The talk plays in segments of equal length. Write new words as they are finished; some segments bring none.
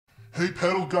Hey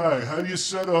pedal guy, how do you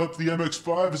set up the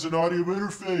MX5 as an audio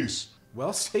interface?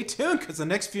 Well, stay tuned, because the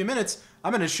next few minutes,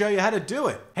 I'm going to show you how to do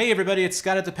it. Hey everybody, it's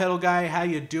Scott at the Pedal Guy. How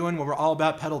you doing? Well, we're all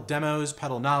about pedal demos,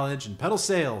 pedal knowledge, and pedal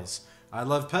sales. I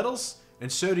love pedals,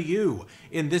 and so do you.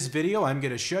 In this video, I'm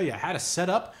going to show you how to set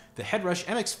up the Headrush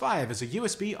MX5 as a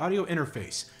USB audio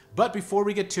interface. But before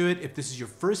we get to it, if this is your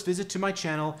first visit to my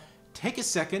channel, take a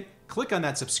second, click on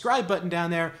that subscribe button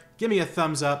down there, give me a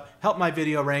thumbs up, help my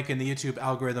video rank in the YouTube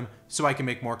algorithm so I can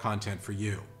make more content for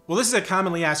you. Well, this is a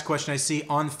commonly asked question I see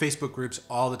on Facebook groups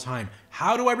all the time.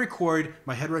 How do I record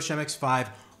my Headrush MX5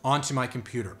 onto my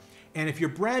computer? And if you're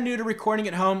brand new to recording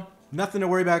at home, nothing to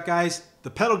worry about, guys. The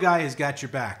Pedal Guy has got your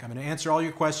back. I'm going to answer all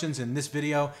your questions in this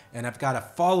video, and I've got a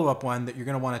follow-up one that you're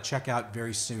going to want to check out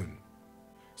very soon.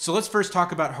 So let's first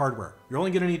talk about hardware. You're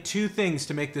only going to need two things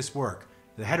to make this work: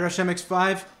 the Headrush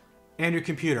MX5 and your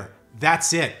computer.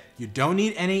 That's it. You don't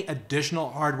need any additional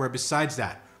hardware besides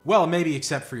that. Well, maybe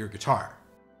except for your guitar.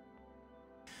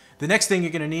 The next thing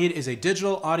you're going to need is a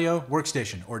digital audio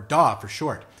workstation, or DAW for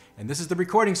short. And this is the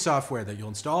recording software that you'll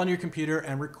install on your computer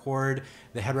and record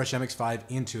the Headrush MX5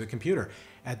 into a computer.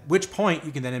 At which point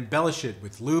you can then embellish it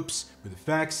with loops, with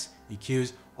effects,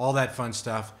 EQs, all that fun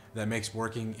stuff that makes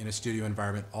working in a studio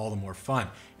environment all the more fun.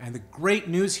 And the great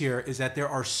news here is that there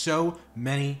are so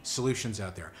many solutions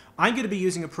out there. I'm going to be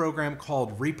using a program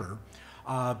called Reaper.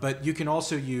 But you can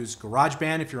also use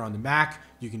GarageBand if you're on the Mac.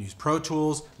 You can use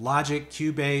ProTools, Logic,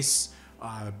 Cubase,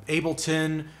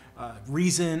 Ableton,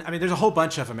 Reason. I mean, there's a whole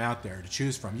bunch of them out there to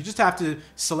choose from. You just have to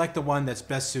select the one that's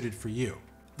best suited for you.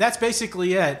 That's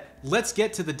basically it. Let's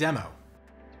get to the demo.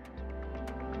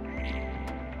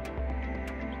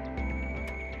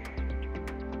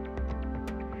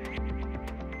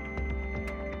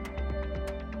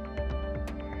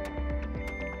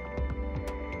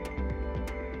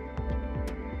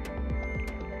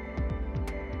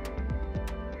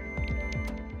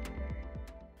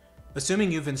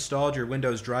 Assuming you've installed your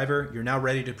Windows driver, you're now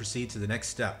ready to proceed to the next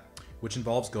step, which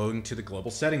involves going to the global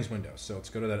settings window. So let's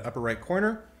go to that upper right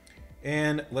corner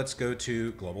and let's go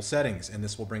to global settings. And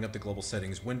this will bring up the global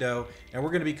settings window. And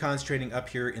we're going to be concentrating up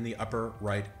here in the upper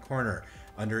right corner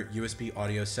under USB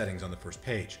audio settings on the first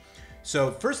page.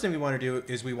 So first thing we want to do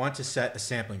is we want to set a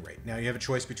sampling rate. Now you have a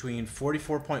choice between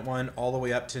 44.1 all the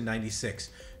way up to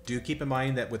 96. Do keep in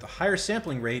mind that with a higher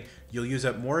sampling rate, you'll use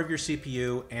up more of your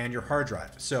CPU and your hard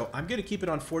drive. So I'm going to keep it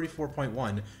on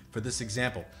 44.1 for this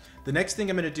example. The next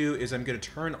thing I'm going to do is I'm going to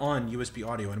turn on USB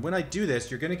audio. And when I do this,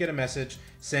 you're going to get a message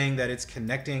saying that it's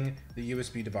connecting the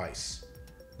USB device.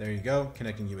 There you go,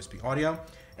 connecting USB audio.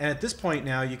 And at this point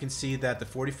now, you can see that the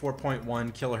 44.1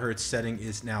 kilohertz setting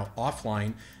is now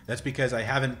offline. That's because I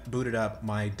haven't booted up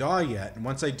my DAW yet. And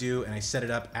once I do and I set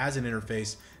it up as an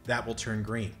interface, that will turn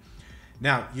green.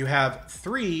 Now, you have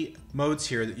three modes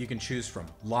here that you can choose from: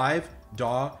 live,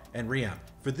 DAW, and reamp.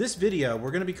 For this video, we're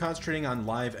going to be concentrating on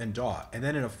live and DAW, and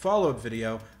then in a follow-up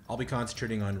video, I'll be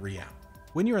concentrating on reamp.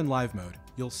 When you're in live mode,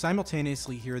 you'll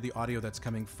simultaneously hear the audio that's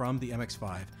coming from the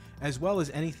MX5, as well as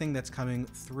anything that's coming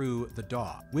through the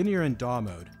DAW. When you're in DAW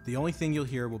mode, the only thing you'll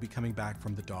hear will be coming back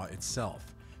from the DAW itself.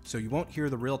 So you won't hear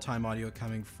the real-time audio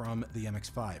coming from the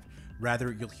MX5.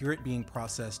 Rather, you'll hear it being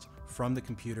processed from the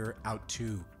computer out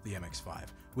to the MX5,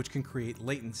 which can create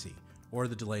latency, or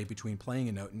the delay between playing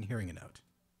a note and hearing a note.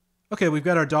 Okay, we've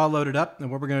got our DAW loaded up,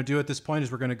 and what we're going to do at this point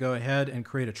is we're going to go ahead and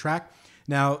create a track.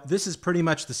 Now, this is pretty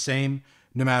much the same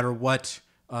no matter what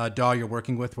DAW you're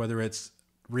working with, whether it's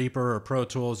Reaper or Pro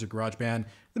Tools or GarageBand.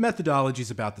 The methodology is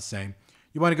about the same.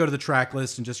 You want to go to the track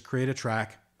list and just create a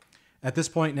track. At this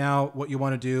point now, what you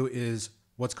want to do is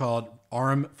what's called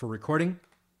ARM for recording.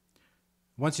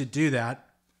 Once you do that,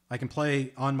 I can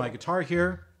play on my guitar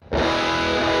here.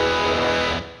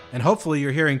 And hopefully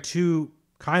you're hearing two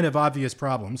kind of obvious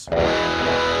problems.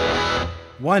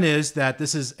 One is that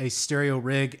this is a stereo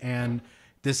rig and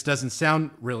this doesn't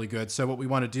sound really good. So what we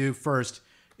want to do first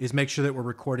is make sure that we're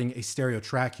recording a stereo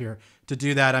track here. To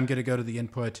do that, I'm going to go to the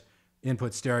input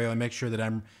stereo and make sure that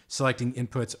I'm selecting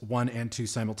inputs 1 and 2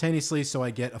 simultaneously so I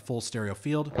get a full stereo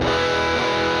field,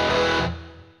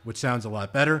 which sounds a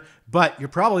lot better. But you're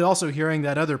probably also hearing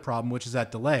that other problem, which is that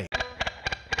delay.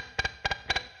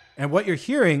 And what you're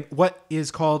hearing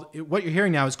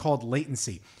now is called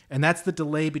latency. And that's the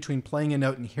delay between playing a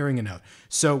note and hearing a note.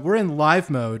 So we're in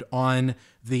live mode on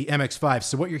the MX5.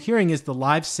 So what you're hearing is the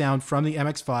live sound from the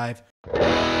MX5.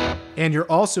 And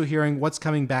you're also hearing what's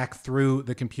coming back through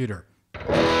the computer.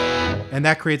 And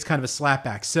that creates kind of a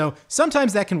slapback. So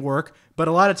sometimes that can work, but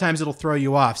a lot of times it'll throw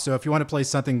you off. So if you want to play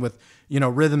something with,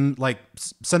 rhythm, like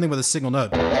something with a single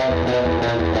note,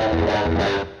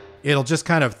 it'll just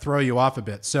kind of throw you off a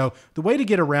bit. So the way to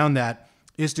get around that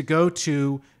is to go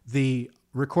to the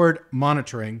record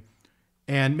monitoring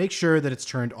and make sure that it's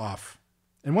turned off.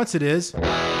 And once it is,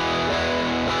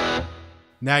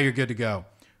 now you're good to go.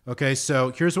 Okay,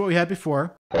 so here's what we had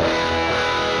before.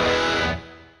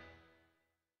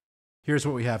 Here's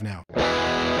what we have now.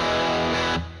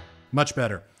 Much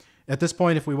better. At this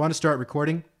point, if we want to start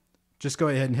recording, just go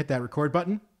ahead and hit that record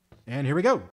button, and here we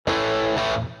go.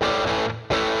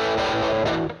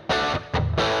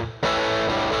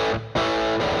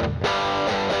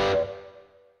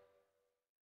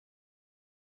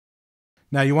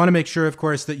 Now you want to make sure, of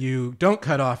course, that you don't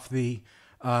cut off the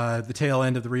tail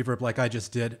end of the reverb like I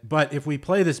just did. But if we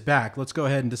play this back, let's go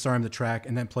ahead and disarm the track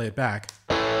and then play it back.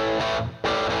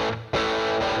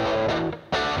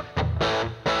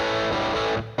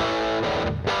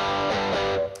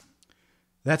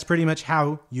 That's pretty much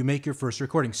how you make your first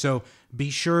recording. So be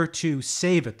sure to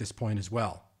save at this point as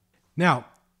well. Now,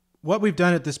 what we've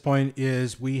done at this point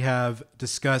is we have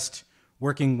discussed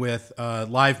working with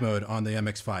live mode on the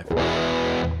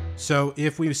MX5. So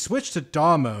if we switch to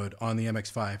DAW mode on the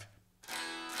MX5,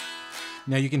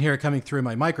 now you can hear it coming through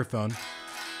my microphone,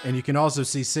 and you can also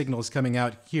see signals coming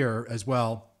out here as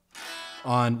well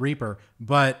on Reaper,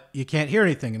 but you can't hear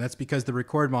anything, and that's because the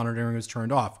record monitoring was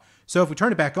turned off. So if we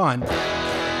turn it back on,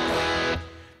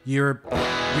 you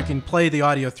can play the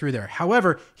audio through there.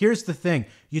 However, here's the thing.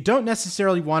 You don't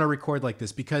necessarily want to record like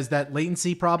this because that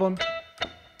latency problem,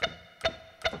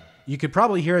 you could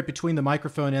probably hear it between the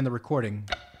microphone and the recording.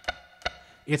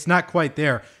 It's not quite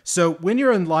there. So when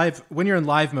you're in live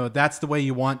mode, that's the way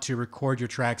you want to record your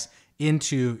tracks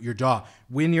into your DAW.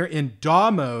 When you're in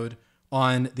DAW mode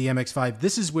on the MX5,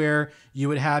 this is where you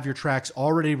would have your tracks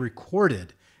already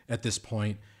recorded at this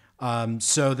point,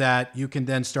 so that you can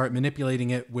then start manipulating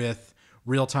it with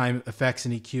real-time effects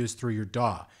and EQs through your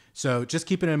DAW. So just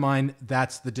keep it in mind,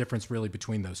 that's the difference really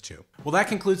between those two. Well, that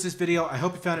concludes this video. I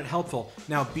hope you found it helpful.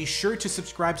 Now be sure to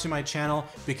subscribe to my channel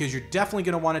because you're definitely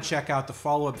going to want to check out the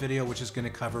follow-up video, which is going to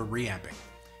cover reamping.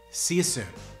 See you soon.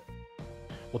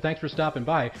 Well, thanks for stopping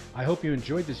by. I hope you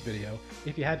enjoyed this video.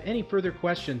 If you have any further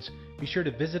questions, be sure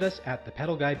to visit us at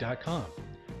thepedalguy.com.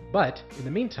 But in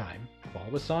the meantime,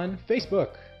 follow us on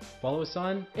Facebook, follow us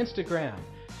on Instagram,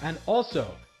 and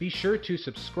also be sure to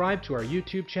subscribe to our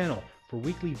YouTube channel for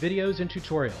weekly videos and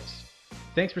tutorials.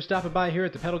 Thanks for stopping by here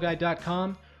at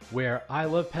thepedalguy.com, where I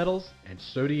love pedals and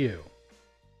so do you.